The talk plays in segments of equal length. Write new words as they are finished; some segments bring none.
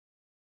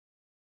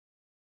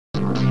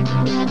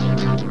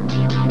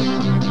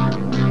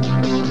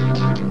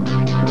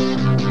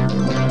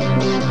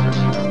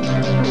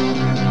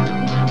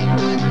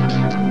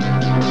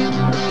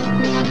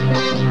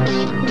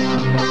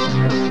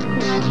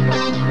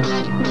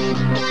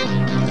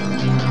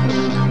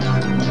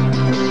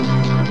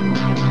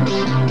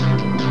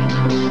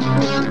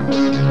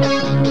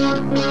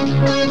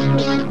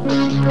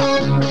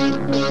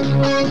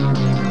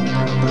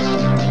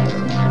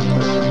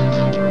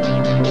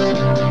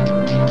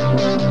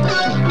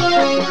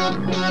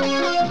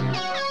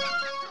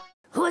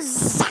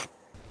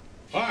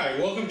Hi,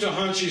 welcome to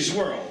Hanshi's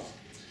World.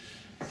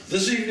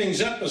 This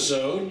evening's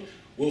episode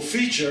will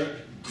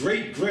feature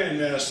great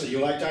Grandmaster. You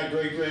like that,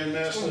 great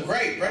Grandmaster? Oh,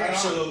 great, bring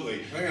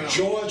Absolutely. Bring it on.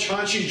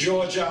 Hanshi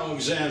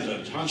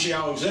Alexander. Hanshi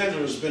Alexander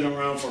has been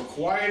around for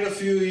quite a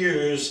few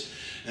years,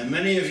 and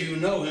many of you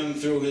know him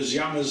through his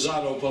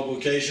Yamazato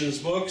Publications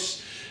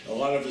books, a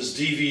lot of his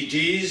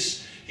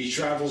DVDs. He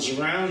travels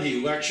around, he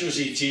lectures,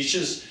 he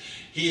teaches.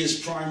 He is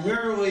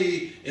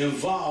primarily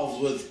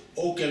involved with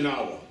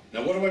Okinawa.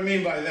 Now, what do I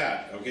mean by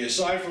that? Okay,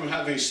 aside from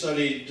having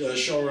studied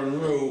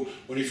Shorin Ryu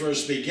when he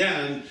first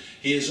began,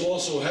 he is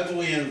also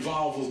heavily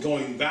involved with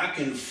going back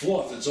and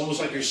forth. It's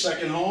almost like your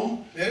second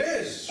home. It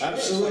is.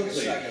 Absolutely. It's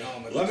like a second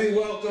home. Let me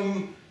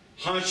welcome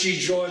Hanshi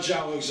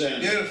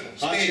Alexander.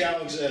 Beautiful. Hanshi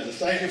Alexander,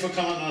 thank you for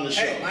coming on the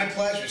show. Hey, my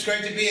pleasure. It's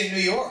great to be in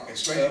New York.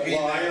 It's great to be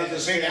well, I in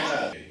understand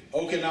that.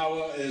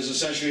 Okinawa is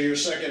essentially your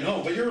second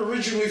home, but you're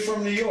originally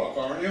from New York,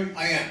 aren't you?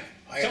 I am.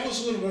 Tell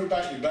us a little bit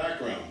about your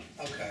background.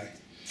 Okay.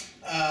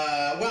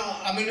 Well,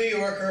 I'm a New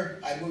Yorker.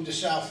 I moved to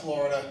South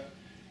Florida,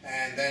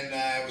 and then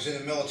I was in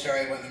the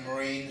military, went in the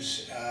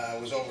Marines,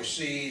 was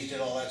overseas, did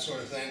all that sort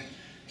of thing.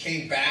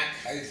 Came back.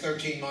 I did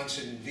 13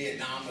 months in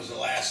Vietnam, was the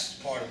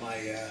last part of my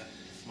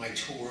my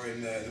tour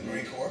in the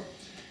Marine Corps.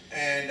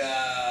 And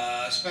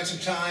spent some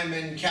time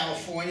in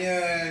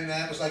California, and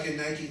that was like in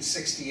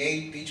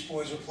 1968. Beach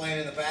Boys were playing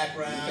in the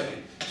background. Okay.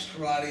 It was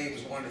karate. It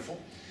was wonderful.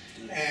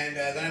 And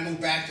then I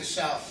moved back to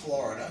South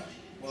Florida.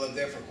 We lived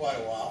there for quite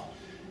a while.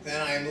 Then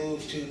I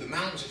moved to the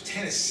mountains of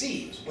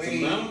Tennessee. It was way,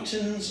 The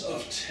mountains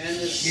of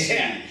Tennessee.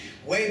 Yeah,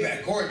 way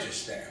back.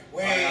 Gorgeous there.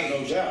 Way, I have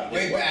no doubt.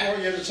 Way back. What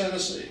brought you to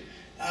Tennessee?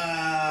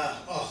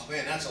 Oh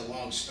man, that's a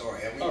long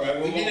story. All right,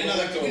 we need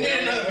another. We need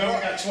another. We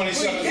only got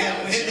 27 Yeah,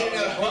 minutes. we need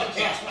another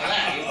broadcast for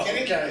that. Are you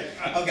kidding? Okay.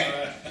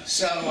 Okay.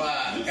 So,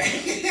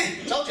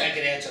 told you I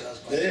could answer those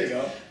questions. There you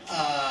go.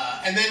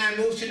 And then I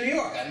moved to New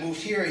York. I moved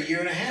here a year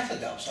and a half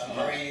ago, so I'm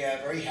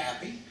very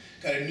happy.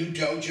 Got a new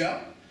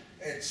dojo.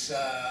 It's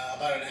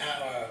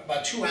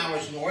about 2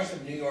 hours north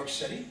of New York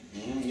City.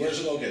 Mm-hmm. Where's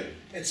it located?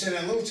 It's in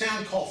a little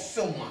town called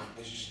Philmont,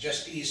 which is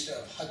just east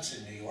of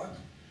Hudson, New York.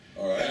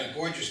 All right. Got a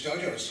gorgeous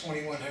dojo. It's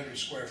 2,100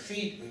 square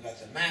feet. We've got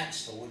the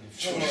mats, the wooden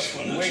floor.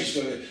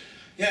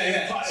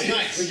 Yeah, it's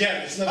nice. Forget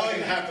it. It's not going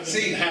to happen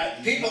in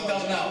Manhattan. People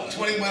don't know.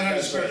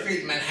 2,100 square feet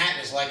in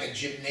Manhattan is like a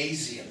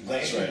gymnasium.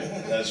 Right? That's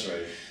right. That's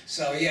right.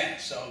 So yeah,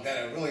 got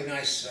a really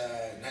nice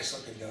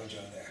looking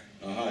dojo there.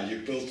 You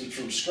built it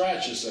from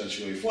scratch,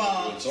 essentially, from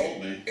well, what you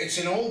told me. It's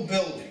an old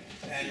building,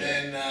 and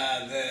then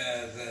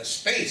the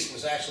space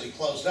was actually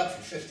closed up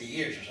for 50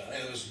 years or so.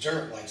 And it was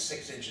dirt like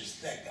 6 inches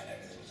thick on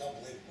everything. It was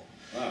unbelievable.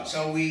 Wow.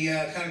 So we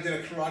kind of did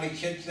a Karate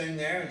Kid thing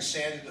there and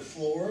sanded the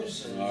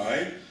floors. And, all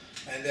right.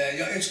 And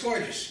it's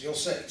gorgeous. You'll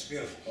see. It's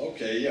beautiful.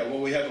 Okay, yeah. Well,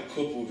 we have a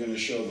clip we're going to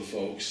show the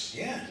folks.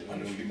 Yeah.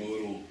 And we'll give them a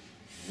little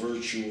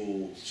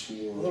virtual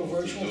tour. A little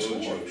virtual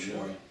tour,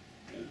 sure.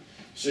 Yeah.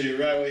 So you're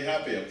really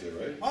happy up there,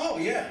 right? Oh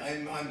yeah,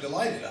 I'm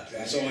delighted up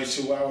there. It's only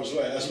 2 hours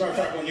away. As a matter of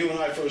fact, when you and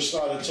I first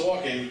started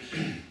talking,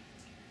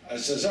 I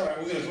says, all right,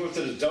 we're going to go up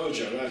to the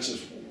dojo. And I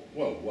says,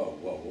 whoa,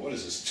 what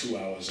is this, 2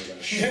 hours away?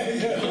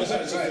 Yeah. I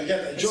said,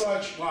 forget that.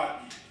 George, what?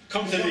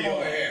 Come to New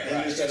York. Here,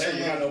 and you said, hey,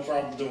 you got no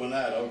problem doing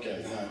that.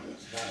 Okay.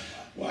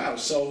 No, wow,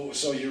 so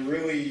you're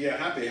really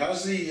happy.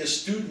 How's the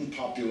student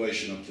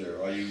population up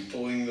there? Are you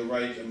pulling the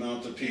right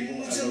amount of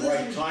people and the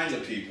right kind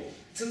of people?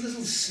 It's a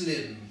little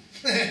slim.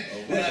 Yeah,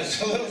 it's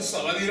a little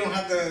slow. I mean, you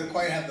don't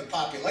quite have the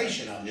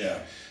population up there. Yeah.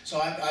 So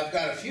I've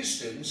got a few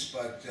students,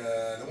 but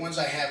the ones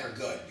I have are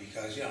good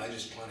because I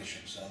just punish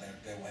them, so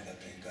they wind up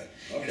being good.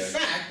 Okay. In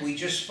fact, we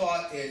just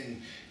fought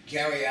in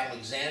Gary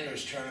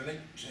Alexander's tournament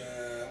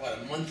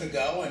a month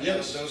ago, and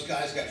yes. those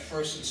guys got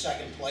first and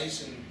second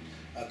place in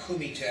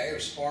kumite or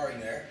sparring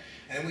there.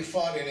 And then we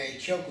fought in a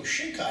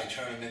Kyokushinkai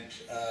tournament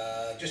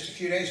just a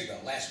few days ago,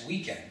 last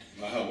weekend.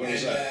 Where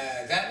was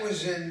that? That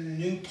was in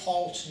New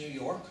Paltz, New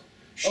York.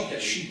 Okay.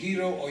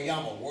 Shigiro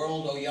Oyama,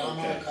 World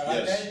Oyama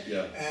Karate. Yes.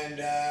 Yeah.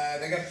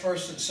 And they got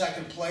first and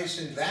second place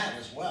in that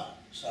as well.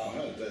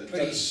 So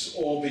that's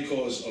all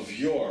because of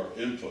your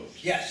input.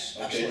 Yes,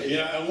 absolutely. Okay.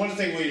 Yeah, and one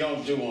thing we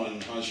don't do on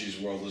Hanshi's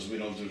World is we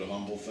don't do the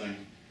humble thing.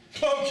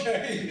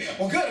 Okay.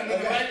 Well, good. I'm in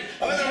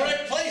the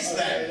right place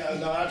then.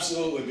 No,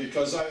 absolutely.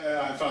 Because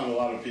I found a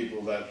lot of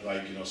people that,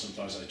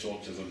 sometimes I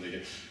talk to them, they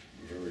get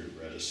very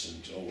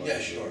reticent. Oh, well,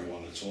 sure. I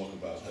want to talk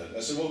about that. I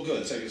said, well,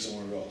 good. Take it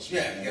somewhere else.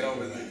 Yeah, get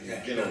over that.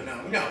 Yeah. Get over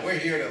that. No, we're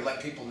here to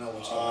let people know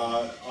what's going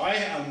on. I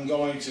am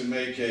going to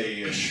make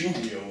a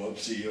studio up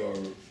to your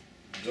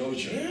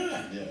Dojo.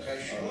 Yeah. Yeah.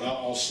 Okay, sure.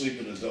 I'll sleep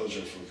in the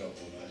dojo for a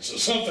couple of nights or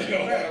something. Or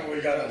whatever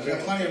we got. We got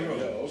plenty of room.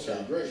 Yeah, okay,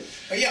 So. great.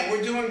 But yeah,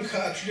 we're doing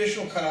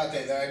traditional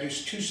karate. I do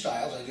two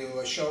styles. I do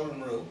a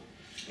Shorin Ryu,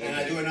 and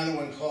I do another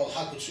one called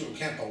Hakutsuru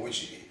Kempo,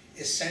 which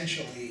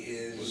essentially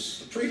is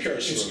the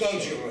precursor. It's of Goju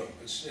Shorin. Ryu.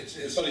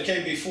 It's But it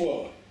came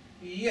before.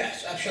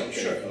 Yes, absolutely,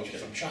 sure. Okay.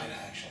 From China,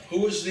 actually.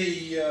 Who was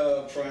the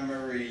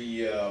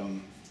primary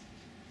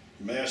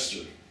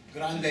master?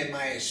 Grande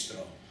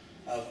Maestro.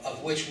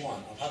 Of which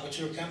one? Of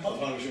Hakutsuru Kempo? Of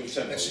Hanshi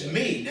Alexander. That's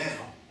me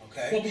now.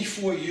 Okay. Well,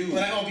 before you.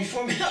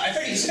 Before me. I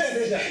thought you said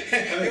it.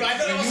 I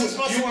thought it wasn't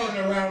supposed to You be. weren't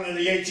around in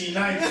the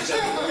 1890s.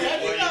 How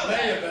do you know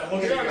that?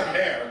 Look at your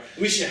hair.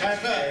 At least you had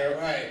hair.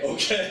 Right.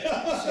 Okay.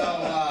 So,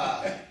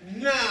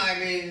 no, I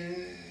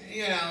mean,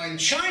 you know, in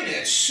China,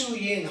 it's Su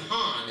Ying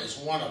Han is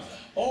one of them.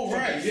 Oh,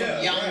 right, From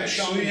yeah.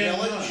 Yangchang right.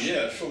 Village.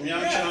 Yeah, from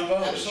Yangchang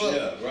Village. Absolutely.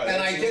 Yeah, right.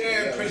 And I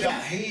did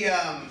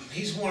absolutely,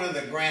 he's one of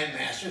the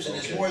grandmasters, and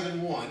Okay. there's more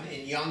than one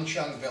in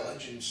Yangchang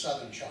Village in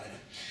southern China.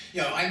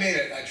 You know, I made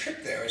a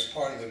trip there as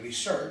part of the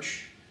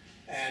research,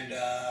 and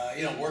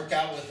you know, worked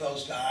out with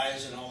those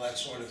guys and all that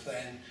sort of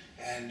thing.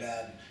 And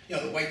you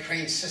know, the White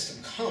Crane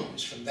system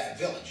comes from that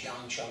village,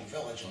 Yangchang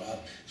Village,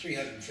 about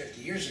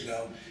 350 years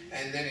ago,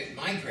 and then it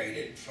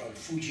migrated from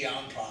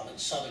Fujian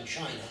province, southern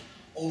China,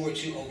 over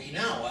to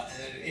Okinawa, and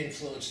then it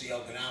influenced the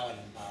Okinawan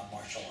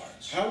martial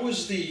arts. How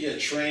was the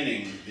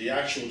training, the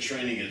actual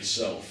training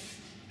itself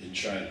in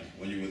China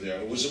when you were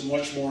there? Was it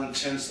much more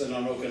intense than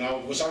on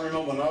Okinawa? Because I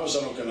remember when I was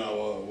on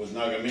Okinawa with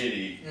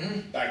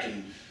Nagamine, back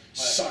in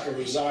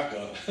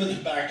Sakurazaka, in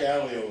the back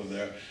alley over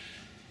there,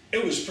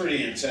 it was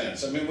pretty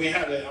intense. I mean, we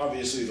had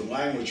obviously the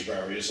language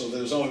barrier, so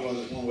there was only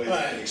one way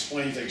they could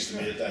explain things to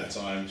me at that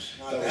time.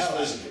 That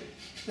was physically.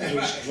 It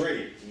was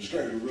great. It was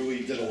great. We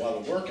really did a lot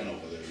of working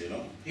over there, you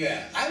know?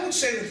 Yeah, I would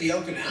say that the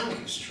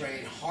Okinawans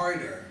train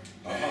harder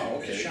than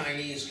okay. the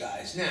Chinese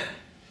guys. Now,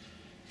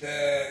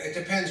 it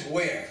depends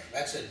where.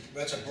 That's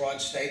a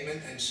broad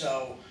statement. And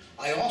so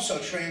I also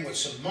train with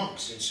some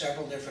monks in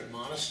several different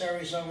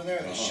monasteries over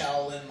there. The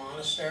Shaolin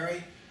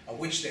Monastery, of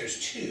which there's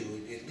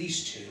two, at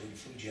least two in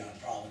Fujian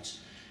province.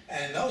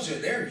 And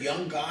they're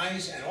young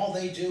guys, and all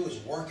they do is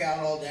work out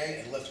all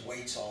day and lift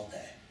weights all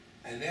day.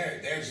 And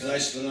it's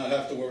nice to not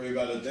have to worry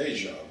about a day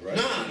job, right?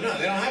 No,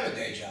 they don't have a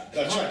day job.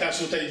 That's right. That's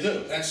what they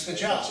do. That's the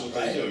job. That's what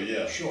right? they do.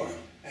 Yeah. Sure.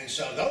 And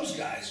so those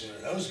guys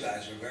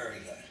are very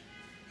good.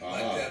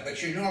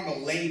 But your normal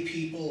lay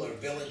people or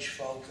village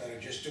folk that are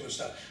just doing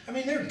stuff, I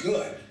mean, they're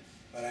good,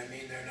 but I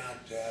mean, they're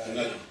not.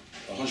 They're not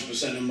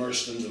 100%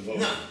 immersed in the vote.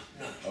 No.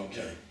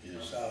 Okay. You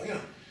know. So you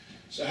know.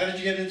 So how did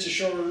you get into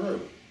Shorin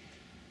Ryu?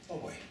 Oh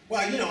boy.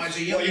 Well, you know, as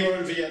a young. Well, you were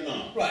in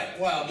Vietnam. Right.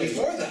 Well,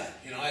 before that,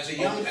 you know, as a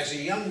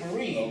young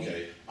Marine,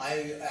 Okay.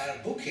 at a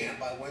boot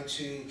camp, I went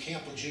to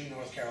Camp Lejeune,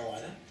 North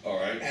Carolina. All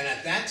right. And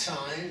at that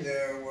time,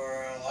 there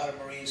were a lot of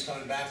Marines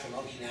coming back from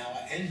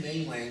Okinawa and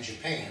mainland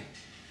Japan.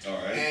 All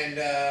right. And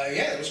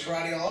yeah, there was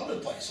karate all over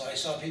the place. So I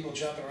saw people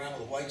jumping around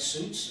with white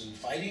suits and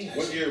fighting.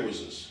 What year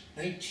was this?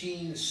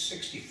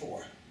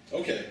 1964.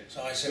 Okay.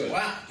 So I said, Good.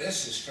 wow,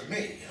 this is for me.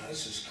 You know,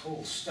 this is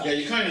cool stuff. Yeah,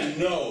 you kind of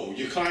know.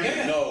 You kind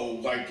of know,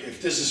 like,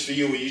 if this is for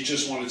you, or you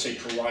just want to take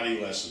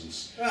karate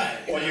lessons. Right.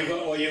 Or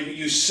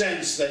you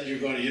sense that you're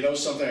going to, you know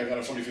something, I got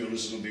a funny feeling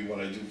this is going to be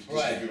what I do. This is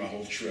going to be my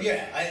whole trip.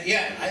 Yeah,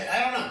 I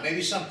don't know.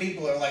 Maybe some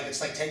people are like,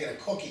 it's like taking a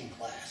cooking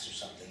class or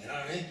something. You know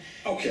what I mean?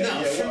 Okay. No,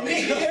 yeah, for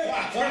me,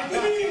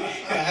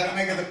 how to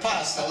make the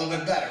pasta a little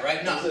bit better,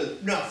 right?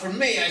 No, for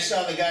me, I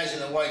saw the guys in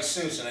the white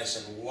suits and I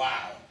said,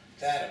 wow,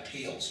 that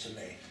appeals to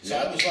me. So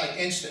I was like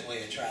instantly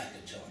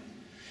attracted to it.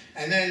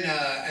 And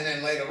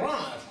then later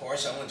on, of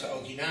course, I went to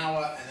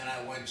Okinawa, and then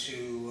I went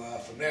to,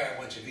 from there I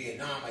went to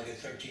Vietnam. I did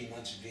 13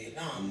 months in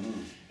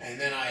Vietnam. And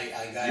then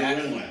I got You out.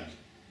 were inland.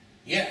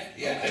 Yeah.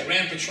 Okay. I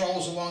ran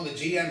patrols along the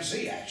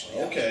DMZ, actually.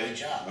 That was my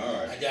job. All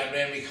right. I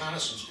ran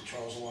reconnaissance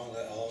patrols along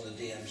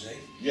the DMZ.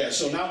 Yeah,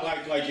 so not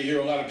like you hear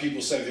a lot of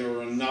people say they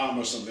were in Nam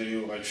or something,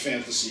 you know, like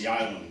Fantasy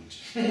Island.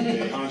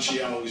 Okay,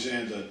 Hanshi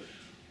Alexander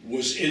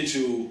was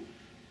into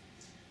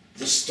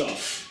the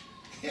stuff.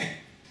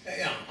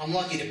 Yeah, I'm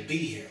lucky to be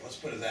here, let's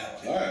put it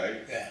that way. All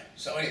right. Yeah,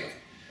 so anyway,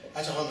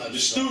 that's a whole nother The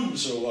story.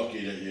 students are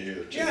lucky that you're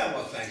here, too. Yeah,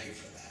 well, thank you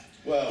for that.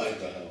 Well, what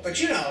the hell. But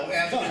you know,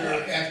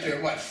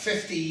 after what,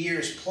 50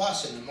 years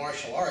plus in the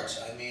martial arts,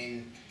 I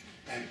mean,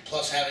 and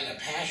plus having a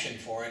passion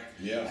for it,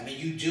 Yeah. I mean,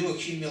 you do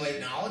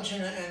accumulate knowledge,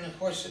 and of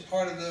course,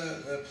 part of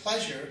the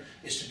pleasure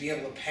is to be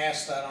able to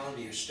pass that on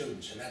to your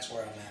students, and that's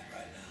where I'm at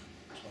right now.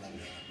 That's what I'm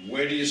doing.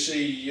 Where do you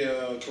see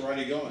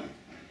karate going?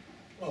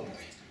 Oh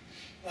boy.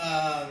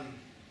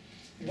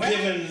 Well,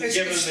 given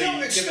it's still,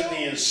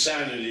 the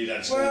insanity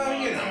that's going on.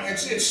 Well, you know,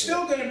 it's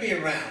still going to be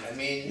around. I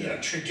mean, you know,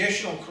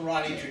 traditional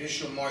karate,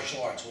 traditional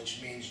martial arts,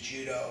 which means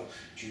judo,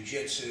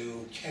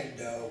 jujitsu,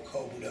 kendo,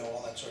 kobudo,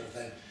 all that sort of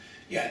thing.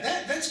 Yeah,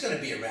 that's going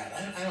to be around.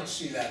 I don't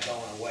see that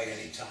going away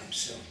anytime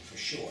soon, for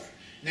sure.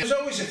 Now, there's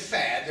always a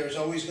fad. There's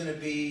always going to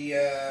be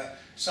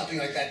something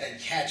like that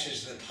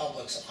catches the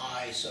public's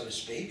eye, so to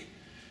speak.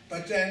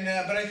 But then,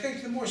 but I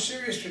think the more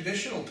serious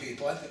traditional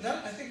people, I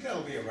think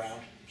that'll be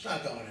around. It's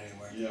not going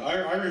anywhere. Yeah,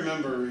 I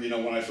remember, you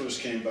know, when I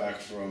first came back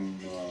from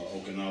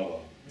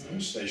Okinawa, I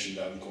was stationed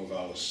out in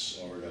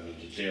Corvallis, Oregon,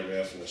 at the Dare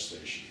Air Force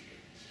Station.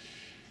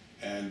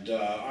 And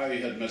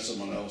I had met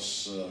someone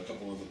else, a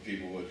couple other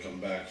people who had come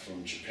back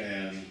from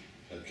Japan,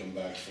 had come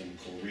back from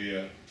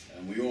Korea,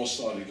 and we all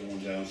started going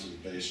down to the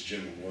base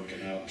gym and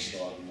working out and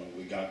starting when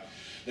we got,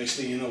 next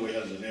thing you know, we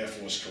had an Air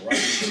Force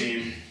karate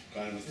team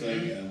kind of a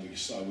thing, and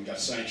we got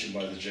sanctioned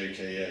by the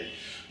JKA.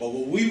 But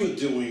what we were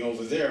doing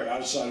over there,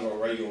 outside of our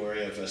regular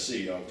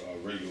AFSC, our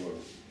regular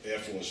Air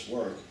Force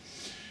work,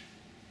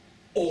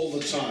 all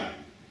the time,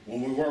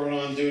 when we weren't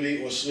on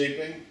duty or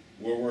sleeping,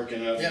 we're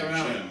working out in the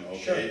gym,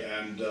 okay? Sure.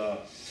 And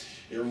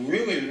it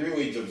really,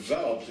 really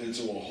developed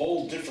into a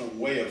whole different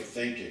way of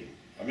thinking.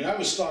 I mean, I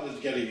was starting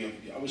to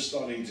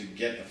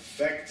get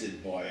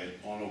affected by it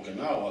on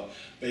Okinawa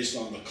based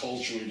on the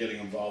culture and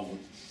getting involved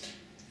with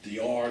the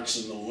arts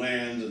and the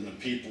land and the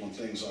people and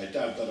things like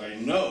that. But I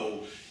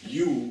know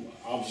you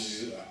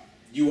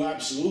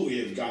absolutely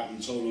have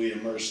gotten totally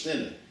immersed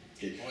in it.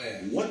 Okay? Oh,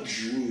 yeah. What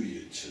drew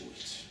you to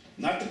it?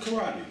 Not the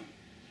karate.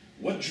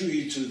 What drew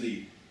you to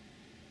the,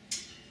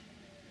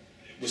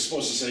 we're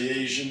supposed to say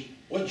Asian,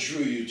 what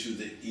drew you to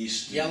the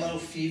Eastern? Yellow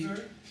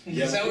fever?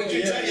 Yeah, Is that what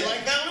you said? You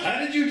like that one? How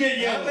did you get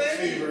yellow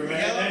fever, man?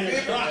 Yellow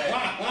fever,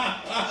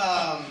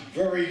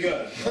 Very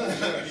good.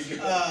 Very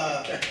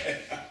good.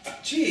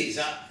 Geez,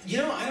 you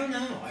know, I don't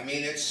know. I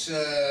mean, it's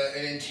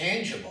an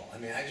intangible. I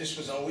mean, I just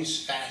was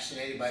always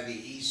fascinated by the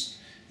East,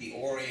 the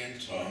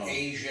Orient,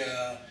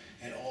 Asia,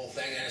 and all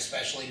thing, and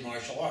especially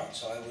martial arts.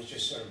 So I was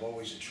just sort of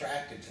always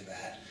attracted to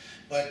that.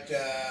 But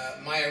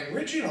my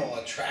original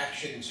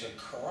attraction to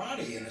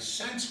karate, in a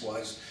sense,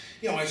 was,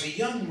 you know, as a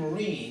young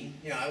Marine,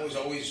 you know, I was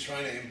always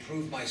trying to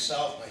improve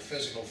myself, my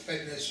physical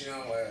fitness, you know,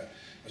 I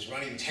was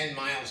running 10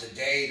 miles a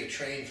day to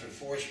train for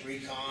force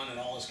recon and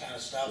all this kind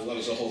of stuff. Well, that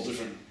was a whole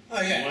different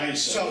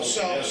mindset.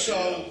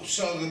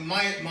 So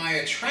yeah. my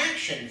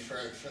attraction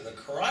for the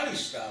karate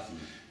stuff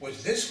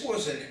was, this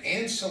was an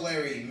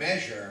ancillary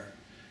measure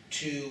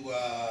to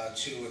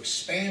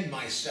expand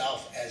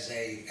myself as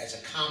a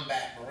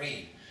combat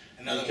Marine.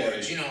 In other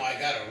words, you know, I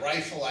got a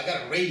rifle, I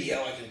got a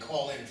radio, I can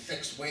call in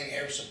fixed wing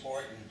air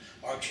support and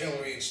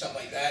artillery and stuff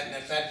like that, and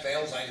if that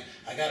fails, I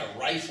got a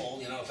rifle,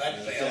 you know, if that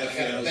fails, I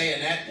got a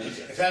bayonet,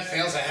 if that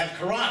fails, I have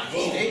karate.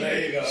 Boom, there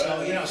you go.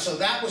 So, you know, so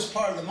that was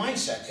part of the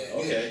mindset,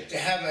 to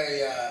have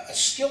a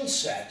skill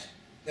set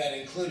that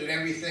included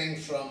everything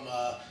from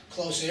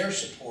close air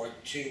support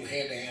to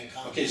hand-to-hand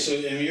combat. Okay, so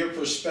in your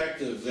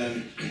perspective,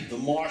 then, the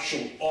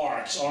martial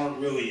arts aren't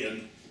really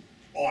an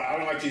art. I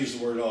don't like to use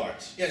the word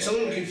art. Yeah, it's a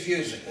little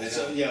confusing.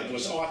 Yeah,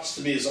 because arts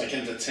to me is like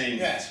entertainment.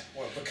 Yeah,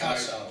 or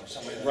Picasso or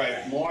something like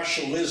that. Right,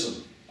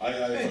 martialism. I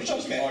approach it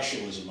as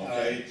martialism,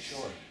 okay? Right,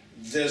 sure.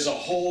 There's a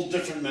whole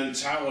different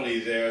mentality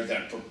there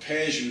that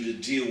prepares you to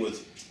deal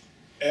with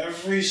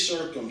every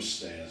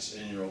circumstance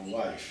in your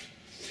life.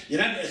 You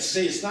know,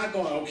 see, it's not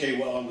going, okay,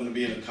 well, I'm going to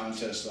be in a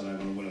contest and I'm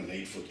going to win an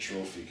 8-foot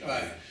trophy.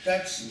 Right.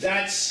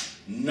 That's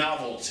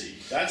novelty.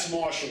 That's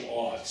martial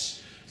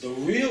arts. The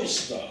real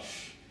stuff,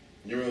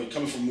 you're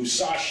coming from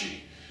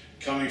Musashi,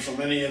 coming from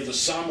any of the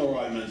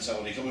samurai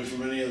mentality, coming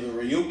from any of the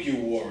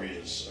Ryukyu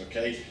warriors,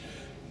 okay?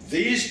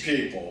 These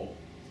people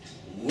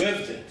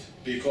lived it,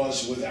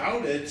 because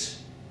without it,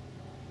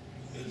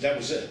 that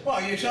was it.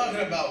 Well, you're talking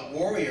about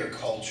warrior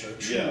culture,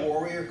 true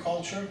warrior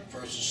culture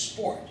versus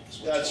sport.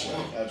 That's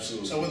right,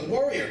 absolutely. So with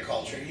warrior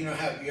culture, you know,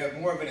 you have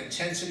more of an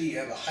intensity, you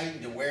have a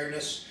heightened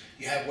awareness,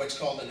 you have what's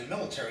called in the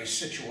military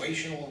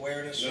situational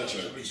awareness. That's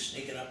right. Somebody's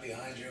sneaking up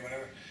behind you or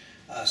whatever.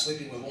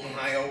 Sleeping with one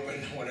eye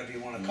open, whatever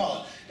you want to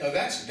call it. Now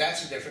that's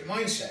a different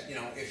mindset. You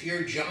know, if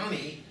you're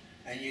Johnny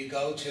and you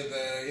go to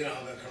the, you know,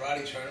 the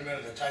karate tournament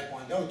or the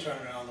taekwondo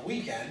tournament on the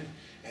weekend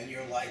and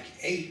you're like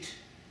 8,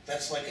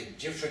 that's like a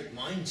different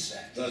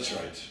mindset. That's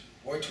right.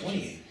 Or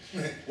 28.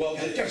 Well,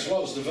 as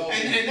well as developing.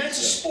 And that's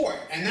a sport,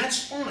 and that's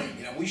fine.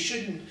 You know, we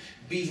shouldn't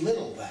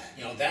belittle that.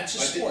 You know, that's a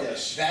sport.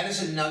 Yes. That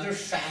is another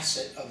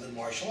facet of the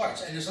martial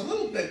arts. And there's a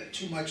little bit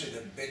too much of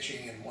the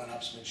bitching and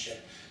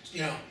one-upsmanship.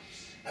 You know,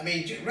 I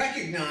mean, to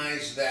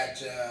recognize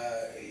that,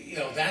 you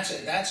know, that's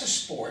a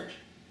sport,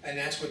 and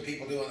that's what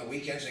people do on the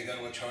weekends. They go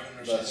to a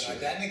tournament or something like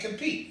that, and they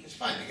compete. It's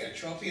fine. They get a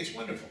trophy. It's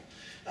wonderful.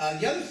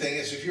 The other thing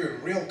is, if you're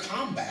in real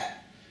combat,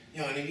 you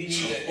know, and if you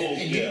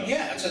need to,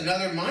 it's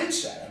another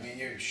mindset. I mean,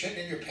 you're shitting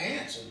in your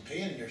pants and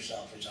peeing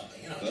yourself or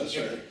something. You know,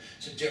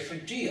 it's a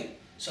different deal.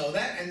 So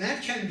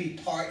that can be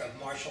part of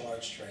martial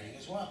arts training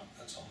as well.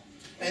 That's all.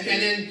 And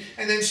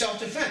then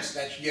self-defense.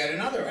 That's yet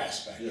another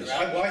aspect. Yes.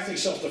 Right? I think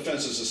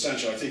self-defense is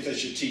essential. I think they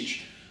should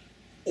teach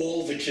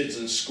all the kids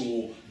in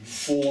school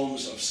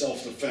forms of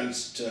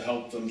self-defense to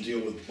help them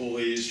deal with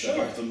bullies, to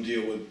help them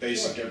deal with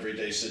basic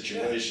everyday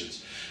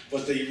situations.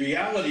 But the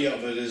reality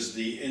of it is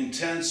the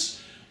intense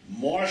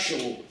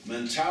martial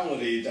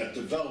mentality that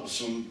develops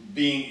from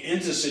being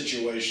into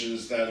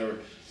situations that are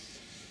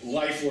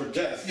life or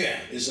death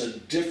is a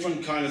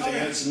different kind of thing.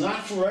 And it's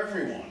not for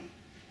everyone.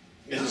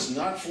 It is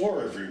not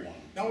for everyone.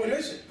 No, it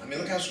isn't. I mean,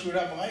 look how screwed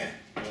up I am.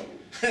 Oh.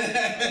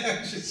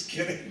 Just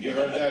kidding. You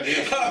heard that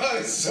here.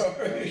 Oh,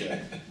 sorry.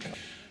 Okay.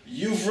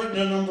 You've written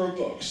a number of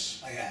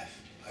books. I have.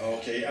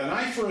 Okay, and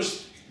I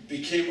first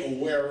became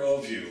aware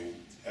of you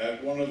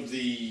at one of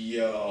the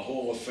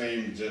Hall of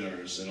Fame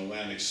dinners in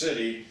Atlantic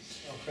City.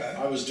 Okay.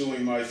 I was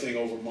doing my thing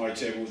over at my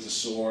table with the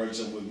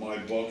swords and with my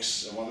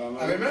books. And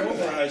I remember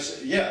that. And I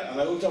said, yeah, and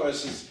I looked over, I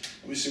said,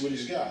 let me see what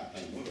he's got.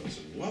 And I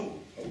said, whoa,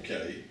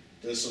 okay,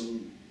 there's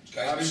some...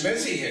 Guy's been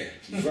busy here.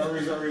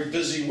 Very, very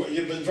busy.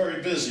 You've been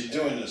very busy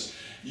doing this.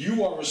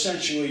 You are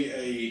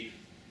essentially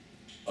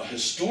a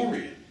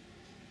historian.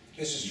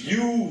 This is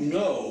true. You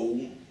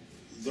know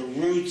the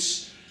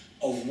roots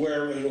of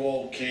where it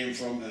all came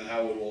from and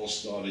how it all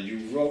started. You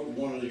wrote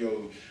one of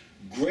your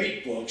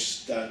great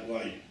books that,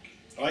 like,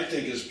 I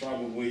think is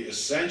probably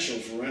essential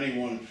for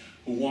anyone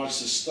who wants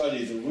to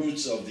study the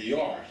roots of the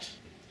art.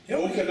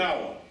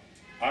 Okinawa,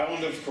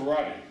 Island of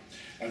Karate.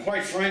 And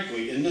quite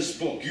frankly, in this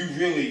book, you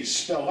really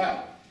spell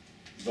out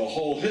the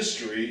whole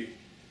history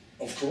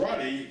of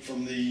karate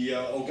from the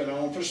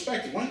Okinawan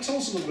perspective. Why don't you tell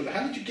us a little bit,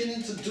 how did you get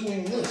into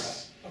doing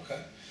this?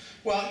 Okay.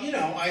 Well, you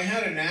know, I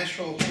had a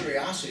natural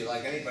curiosity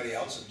like anybody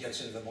else that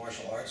gets into the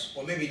martial arts.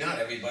 Well, maybe not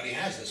everybody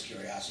has this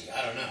curiosity,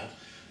 I don't know.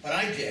 But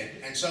I did,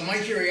 and so my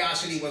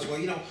curiosity was, well,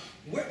 you know,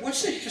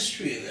 what's the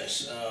history of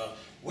this?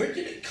 Where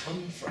did it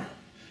come from?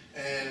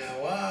 And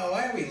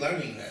why are we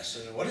learning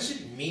this? And what does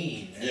it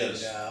mean? And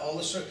yes. All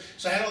this sort of,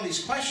 so I had all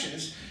these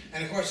questions,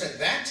 and of course at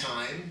that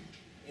time,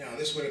 you know,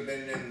 this would have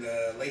been in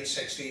the late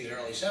 60s,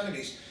 early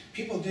 70s,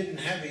 people didn't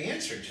have the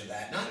answer to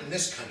that, not in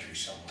this country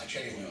so much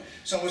anyway. No.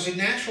 So it was a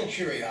natural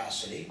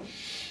curiosity.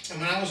 And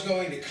when I was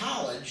going to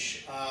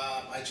college,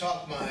 I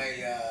talked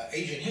my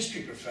Asian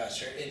history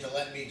professor into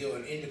letting me do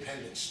an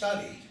independent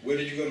study. Where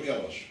did you go to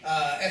college?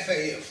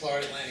 FAU,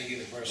 Florida Atlantic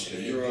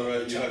University.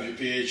 Okay, you have your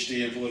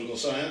PhD in political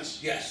science?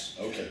 Yes.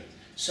 Okay.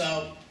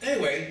 So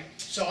anyway,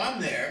 so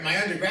I'm there. My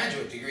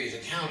undergraduate degree is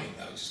accounting,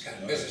 though. It's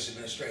kind of business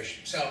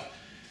administration. So,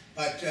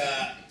 but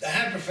I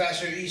had a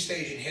professor, East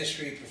Asian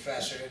history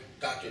professor,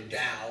 Dr.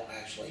 Dow,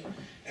 actually,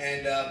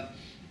 and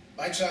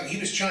he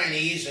was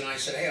Chinese, and I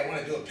said, hey, I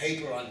want to do a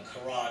paper on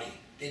karate,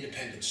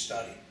 independent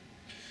study.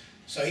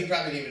 So he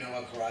probably didn't even know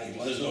what karate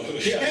was. No,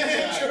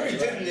 I'm sure he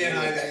didn't, you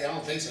know, I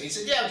don't think so. He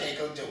said, yeah, okay,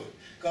 go do it.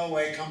 Go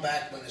away, come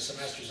back when the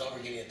semester's over,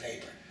 give me a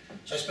paper.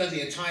 So I spent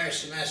the entire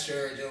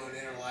semester doing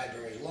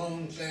interlibrary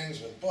loan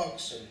things with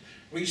books and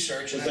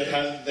research. But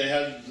they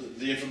had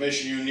the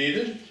information you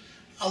needed?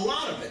 A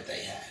lot of it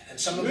they had, and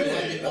some of it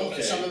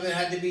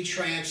had to be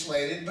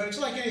translated. But it's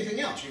like anything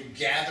else. You're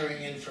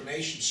gathering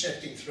information,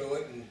 sifting through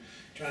it, and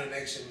trying to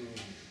make some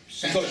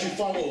sense. Because you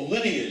follow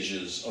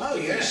lineages of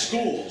different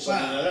schools.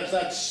 Well, I mean,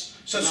 that's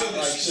not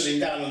like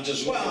sitting down and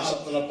just looking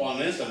something up on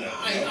the internet.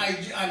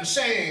 I'm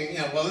saying, you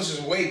know, well, this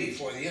is way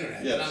before the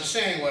internet. Yes. But I'm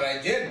saying what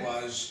I did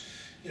was,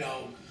 you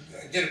know,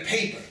 I did a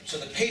paper. So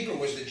the paper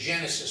was the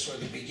genesis or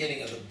the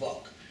beginning of the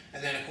book.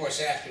 And then, of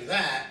course, after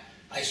that,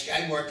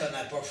 I worked on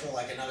that book for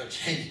like another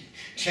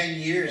 10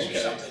 years or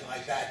something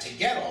like that to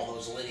get all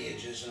those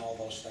lineages and all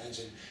those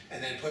things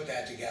and then put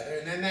that together.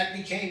 And then that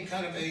became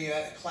kind of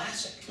a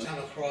classic. Come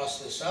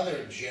across this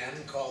other gem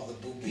called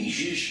the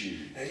Bubishi,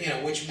 and, you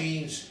know, which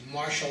means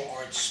martial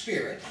arts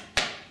spirit.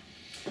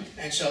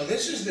 And so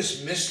this is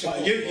this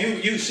mystical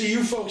you see,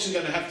 you folks are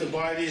going to have to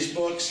buy these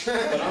books,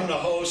 but I'm the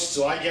host,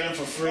 so I get them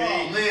for free.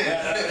 Oh,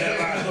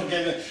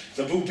 man.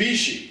 The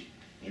Bubishi,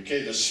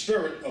 okay, the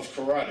spirit of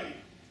karate.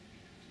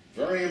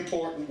 Very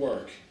important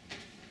work.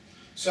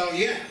 So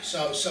yeah,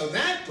 so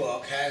that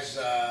book has,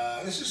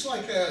 this is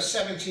like a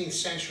 17th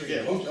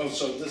century book. Oh,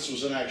 so this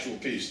was an actual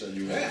piece that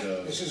you had.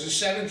 This is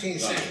a 17th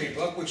century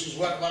book, which is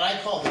what I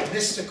call the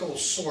mystical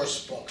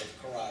source book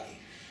of karate.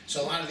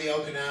 So a lot of the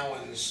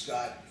Okinawans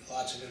got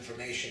lots of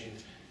information,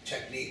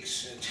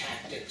 techniques, and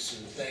tactics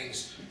and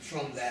things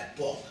from that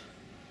book.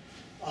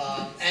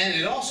 And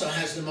it also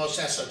has the most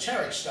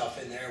esoteric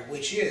stuff in there,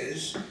 which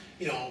is,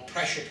 you know,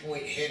 pressure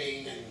point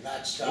hitting and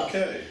that stuff.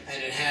 Okay.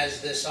 And it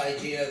has this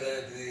idea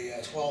that the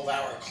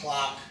 12-hour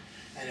clock,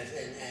 and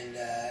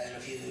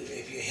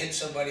if you hit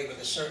somebody with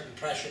a certain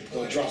pressure point,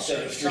 they'll drop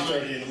dead at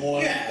 3:30 in the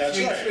morning. Yeah, that's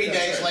three right.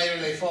 days later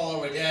they fall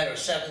over dead, or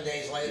 7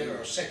 days later,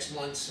 or 6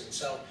 months, and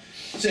so.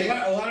 See,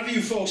 a lot of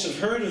you folks have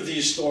heard of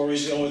these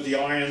stories, you know, with the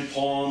iron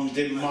palm,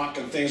 Dimmock,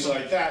 and things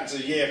like that. So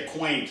yeah,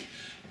 quaint.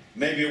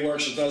 Maybe it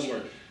works, it does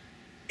work.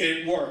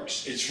 It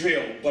works, it's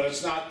real, but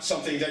it's not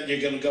something that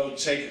you're going to go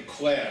take a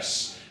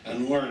class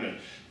and learn it.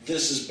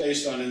 This is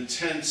based on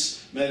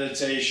intense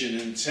meditation,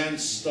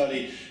 intense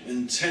study,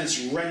 intense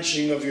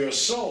wrenching of your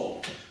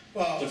soul.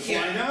 Well, to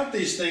find out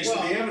these things,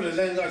 to be able to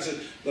then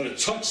go to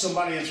touch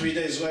somebody and 3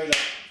 days later,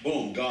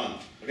 boom, gone.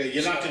 Okay,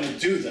 you're not going to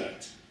do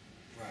that.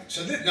 Right.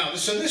 So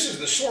this is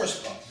the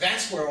source book.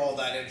 That's where all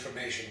that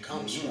information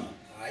comes from.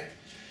 All right.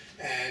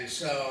 And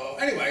so,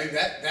 anyway,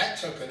 that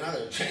took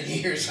another 10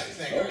 years, I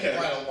think, or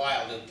quite a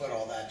while to put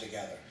all that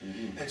together.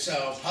 And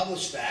so,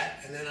 published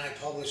that, and then I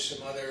published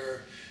some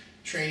other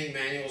training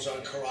manuals on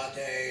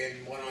karate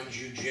and one on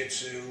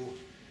jiu-jitsu,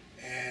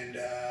 and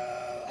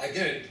I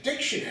did a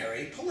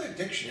dictionary. Pull that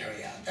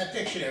dictionary out. That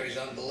dictionary is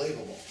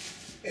unbelievable.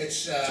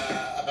 It's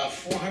about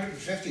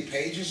 450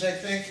 pages, I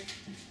think,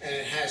 and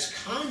it has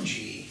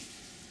kanji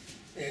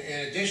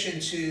in addition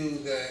to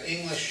the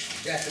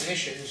English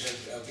definitions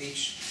of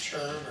each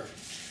term or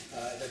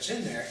that's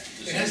in there,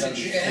 it has the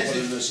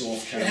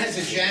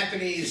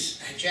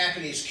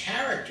Japanese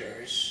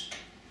characters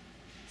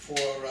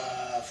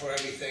for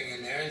everything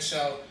in there, and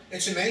so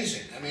it's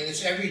amazing. I mean,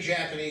 it's every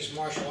Japanese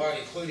martial art,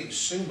 including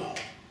sumo.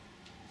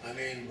 I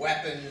mean,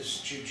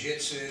 weapons,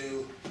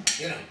 jujitsu,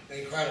 you know,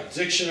 incredible.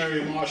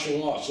 Dictionary of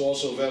Martial Arts,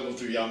 also available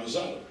through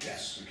Yamazato.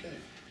 Yes. Okay.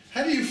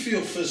 How do you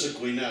feel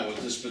physically now at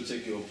this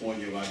particular point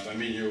in your life? I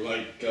mean, you're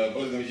like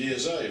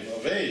years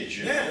of age,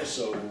 you know,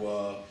 so...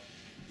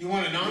 you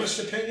want an honest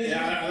opinion?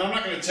 Yeah, and I'm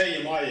not going to tell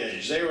you my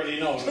age. They already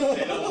know it.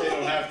 They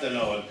don't have to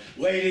know it.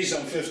 Ladies,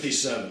 I'm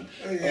 57.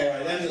 Yeah, all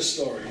right, end of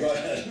story. Go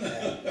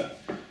ahead.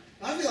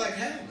 I'll be like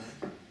hell, man.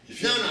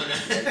 No.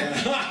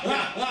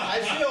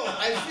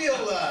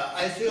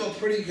 I feel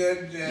pretty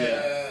good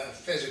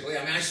physically.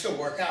 I mean, I still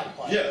work out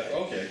quite a bit. Yeah,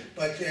 okay.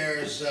 But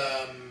there's,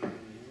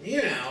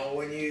 you know,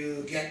 when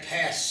you get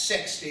past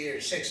 60 or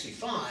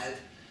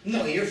 65,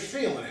 no, you're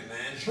feeling it,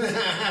 man.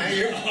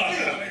 You're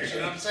feeling it, you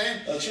know what I'm saying?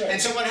 That's right. And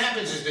so what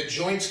happens is the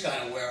joints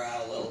kind of wear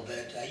out a little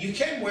bit. You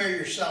can wear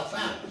yourself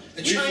out.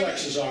 The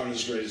reflexes aren't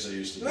as great as they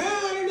used to be.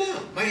 Well, I don't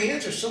know. My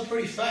hands are still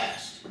pretty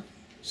fast.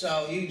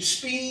 So you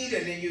speed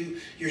and then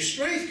your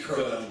strength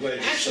curve.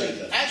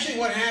 Actually,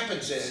 what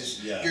happens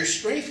is your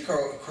strength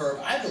curve,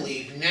 I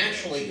believe,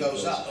 naturally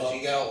goes up as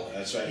you get older.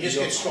 That's right. You just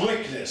get stronger.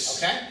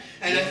 Quickness. Okay.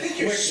 And I think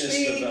your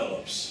speed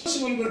develops. Tell us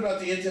a little bit about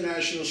the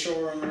International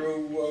Shorin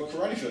Ryu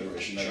Karate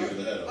Federation that you're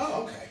the head of.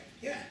 Oh, okay.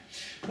 Yeah.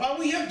 Well,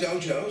 we have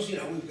dojos. You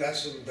know, we've got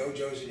some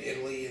dojos in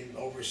Italy and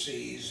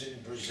overseas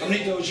in Brazil. How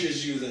many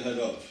dojos are you the head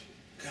of?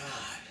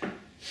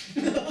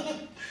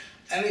 God.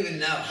 I don't even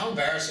know. How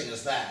embarrassing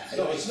is that?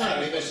 No, it's not,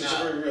 because it's a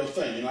very real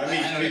thing. You know,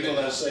 I mean, people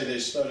that say they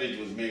studied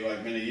with me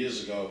like many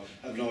years ago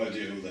have no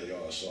idea who they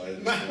are, so I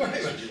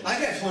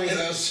got plenty of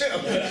those too.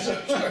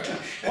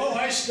 Oh,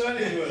 I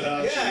studied with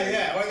Hanshi.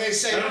 Yeah, or they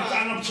say... And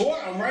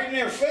I'm right in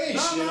their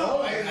face, you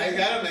know? I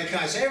got them, they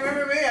kind of say, hey,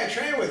 remember me? I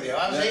trained with you.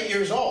 I was 8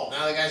 years old.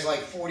 Now the guy's like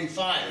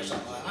 45 or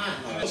something like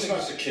that. Let's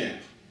start the camp.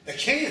 The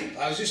camp.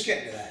 I was just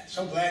getting to that.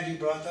 So glad you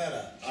brought that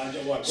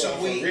up.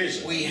 So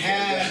we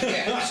have,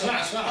 so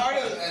as part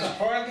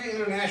of the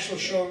International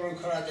Shorin Ryu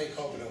Karate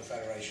Kobudo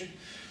Federation,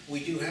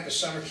 we do have a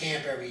summer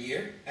camp every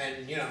year,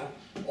 and you know,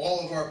 all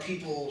of our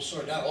people,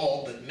 sort of not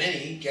all, but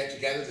many, get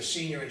together. The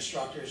senior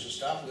instructors and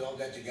stuff, we all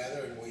get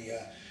together and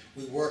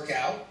we work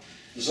out.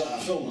 Is that in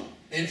Philmont?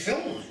 In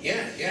Philmont,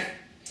 yeah.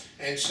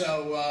 And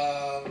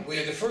so we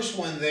had the first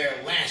one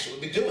there last year.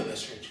 We've been doing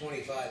this for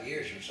 25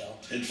 years or so.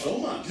 In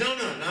Philmont? No,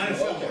 not in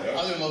Philmont. Okay.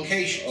 Other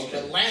locations.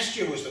 Okay. But last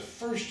year was the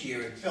first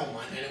year in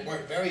Philmont, and it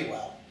worked very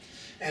well.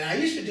 And I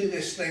used to do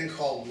this thing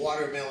called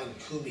watermelon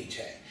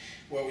kumite,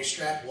 where we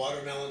strapped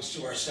watermelons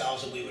to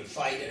ourselves and we would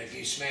fight, and if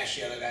you smashed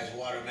the other guy's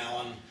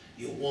watermelon,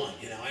 you won.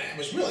 You know, and it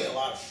was really a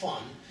lot of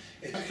fun.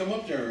 I come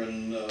up there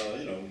and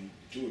you know,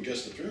 do a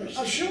guest appearance.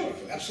 Oh, sure,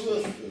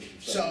 absolutely.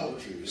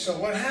 So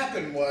what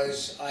happened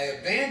was I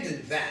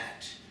abandoned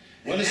that.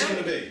 When is it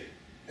going to be?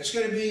 It's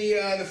going to be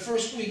the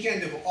first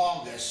weekend of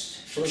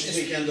August. First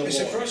weekend of August?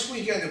 It's the first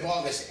weekend of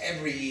August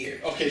every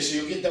year. Okay,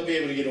 so they'll be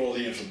able to get all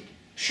the information.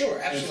 Sure,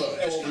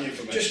 absolutely. All the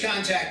information. Just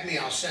contact me.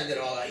 I'll send it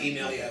all. I'll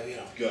email you. You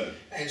know. Good.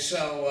 And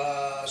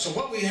so, so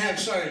what we have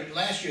started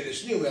last year,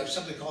 this new, we have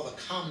something called the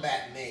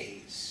Combat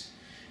Maze.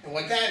 And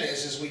what that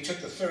is we took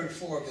the third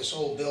floor of this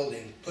old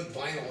building, put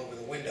vinyl over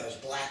the windows,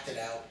 blacked it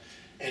out,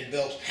 and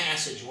built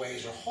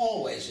passageways or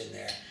hallways in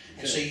there.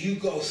 And so you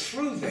go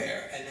through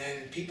there, and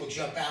then people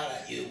jump out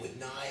at you with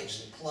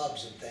knives and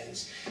clubs and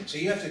things. So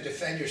you have to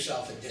defend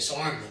yourself and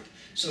disarm them.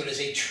 So it is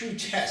a true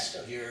test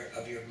of your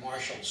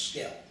martial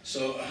skill.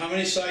 So how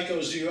many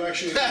psychos do you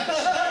actually?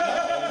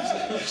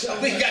 So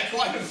we got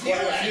quite a few.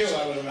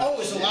 I would imagine. Oh, it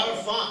was a lot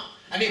of fun.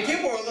 I mean,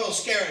 people were a little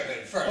scared of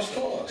it at first. Of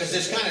course. Because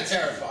it's kind of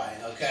terrifying,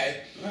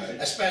 okay? Right.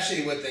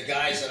 Especially with the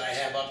guys that I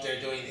have up there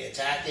doing the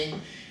attacking.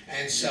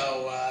 And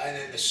so, and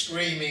then the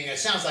screaming, it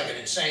sounds like an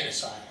insane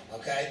asylum,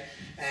 okay?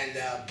 And,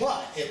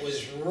 but it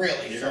was really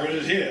fun. You heard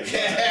it here.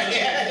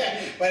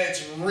 yeah, but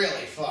it's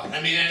really fun. I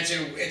mean,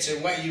 it's a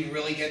way you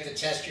really get to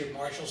test your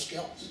martial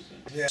skills.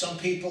 Yeah. Some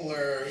people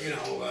are, you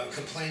know,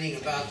 complaining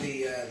about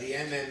the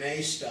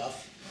MMA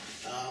stuff.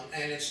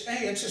 And it's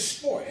a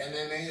sport.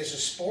 MMA is a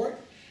sport.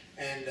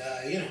 And,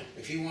 you know,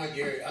 if you want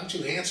I'm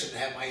too handsome to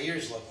have my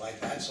ears look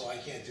like that, so I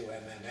can't do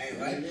MMA,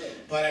 right?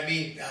 But I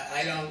mean,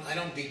 I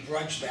don't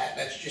begrudge that.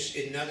 That's just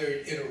another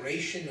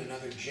iteration,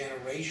 another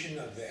generation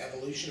of the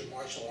evolution of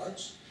martial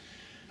arts.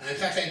 And in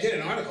fact, I did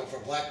an article for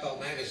Black Belt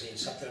Magazine,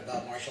 something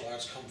about martial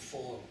arts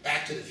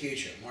back to the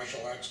future,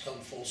 martial arts come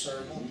full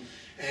circle.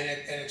 And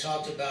it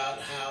talked about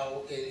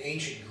how in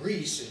ancient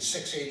Greece in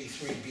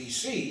 683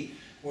 BC,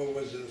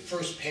 was the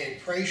first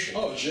pancreation.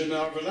 Oh, Jim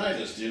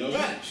Alvarez, do you know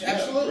that? Right,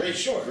 absolutely, great,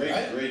 sure, great,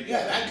 right? Great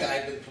yeah, that guy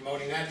had been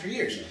promoting that for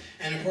years. Yeah.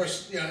 And of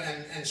course, you know,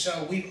 and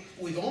so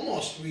we've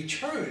almost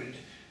returned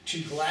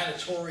to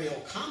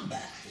gladiatorial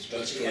combat. Is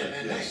basically That's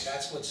correct, MMA. yes.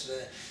 That's what's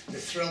the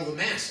thrill the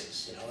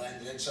masses, you know,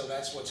 and so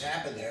that's what's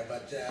happened there.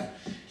 But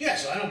yeah,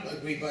 so I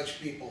don't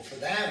begrudge people for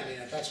that. I mean,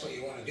 if that's what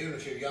you want to do, and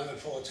if you're young and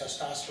full of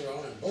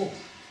testosterone, and boom,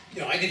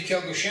 you know, I did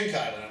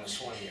Kyokushinkai when I was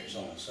 20 years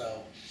old.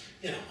 So,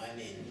 you know, I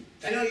mean,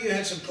 I know you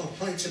had some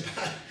complaints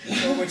about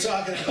what we're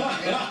talking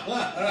about. You know?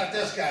 What about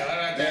this guy? What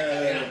about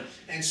that guy? You know?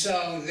 And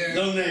so there.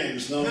 No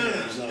names.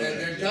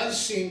 There does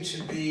seem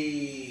to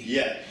be.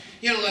 Yeah.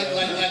 You know, like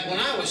when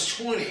I was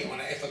 20,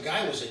 if a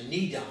guy was a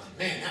Nidan,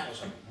 man, that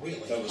was a really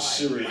That was high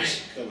serious.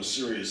 rank. That was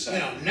serious. You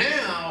know,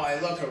 now I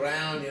look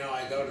around. You know,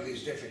 I go to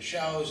these different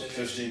shows and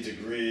 15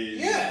 degrees.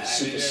 yeah,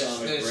 I mean,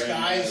 Supersonic. there's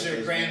guys that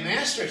are grandmasters.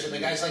 grandmasters, and the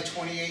guy's like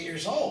 28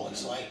 years old.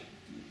 It's like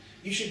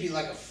you should be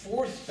like a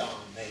 4th Dan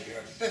maybe, or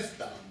a 5th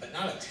Dan, but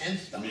not a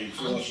 10th Dan. I mean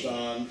 4th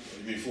Dan.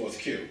 You mean 4th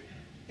Q.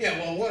 Yeah,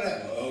 well,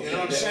 whatever. Okay, you know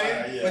what I'm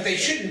saying? yeah, but they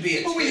shouldn't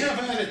be. But we have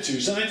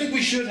attitudes, and I think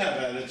we should have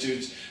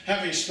attitudes.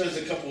 Having spent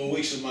a couple of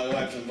weeks of my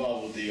life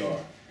involved with the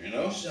art, you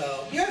know.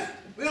 So yeah,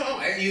 you know,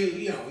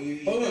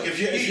 you Oh, look, if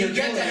you're get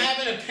doing to it,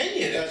 have an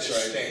opinion at that's this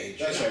right. stage.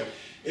 That's you know? right.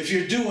 If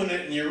you're doing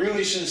it and you're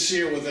really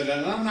sincere with it,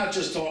 and I'm not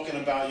just talking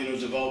about, you know,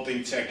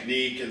 developing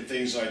technique and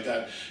things like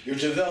that, you're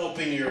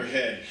developing your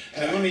head.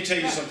 And let me tell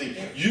you something,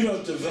 you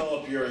don't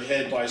develop your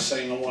head by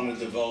saying, I want to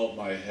develop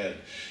my head.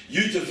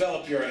 You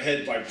develop your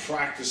head by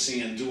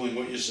practicing and doing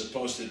what you're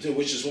supposed to do,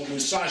 which is what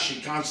Musashi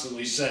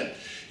constantly said.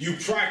 You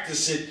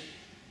practice it,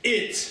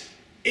 it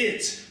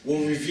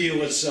will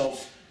reveal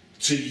itself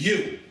to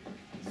you.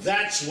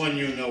 That's when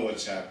you know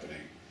what's happening.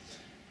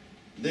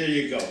 There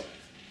you go.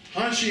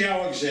 Hanshi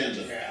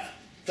Alexander. Yeah.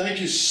 Thank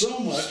you so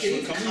much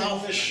Steve for coming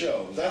on this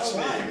show. That's All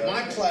right,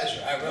 my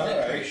pleasure. I really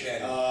appreciate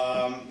it.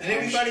 And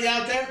everybody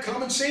out there,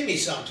 come and see me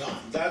sometime.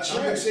 That's come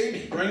right. and see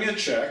me. Bring a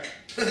check.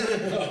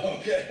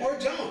 Okay. Or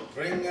don't.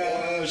 Bring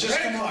just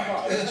credit come on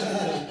card.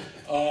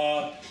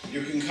 by.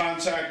 You can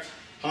contact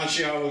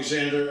Hanshi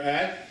Alexander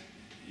at,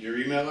 your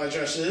email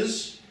address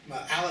is?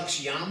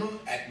 Alex Yama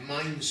at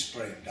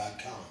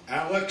mindspring.com.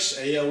 Alex,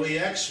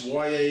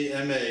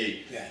 ALEXYAMA.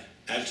 Yeah.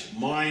 At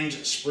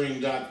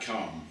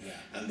mindspring.com. Yeah.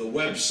 And the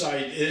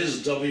website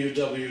is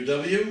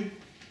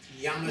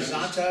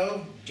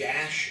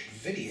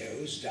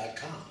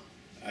Yamazato-videos.com.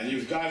 And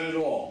you've got it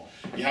all.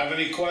 You have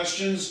any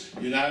questions,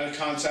 you know how to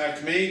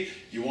contact me.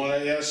 You want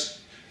to ask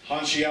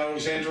Hanshi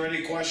Alexander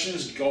any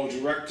questions, go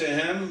direct to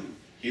him.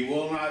 He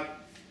will not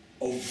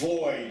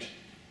avoid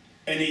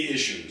any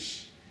issues.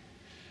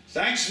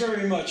 Thanks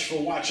very much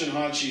for watching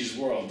Hanshi's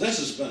World. This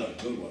has been a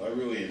good one. I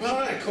really enjoyed it. All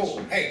right, cool.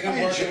 Hey,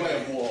 good work. I enjoy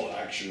them all,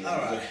 actually. All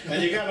right.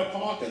 And you got a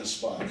parking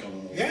spot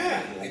coming over.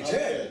 Yeah, I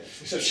did.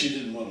 Except she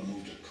didn't want to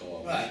move the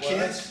car. Right, You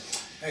well,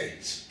 can't. hey.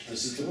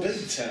 This is the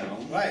big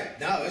town. Right,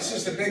 no, this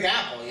is the Big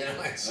Apple, you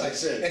know. It's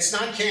That's like, it. It's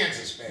not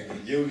Kansas, baby.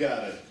 You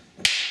got it.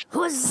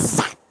 Who's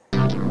that?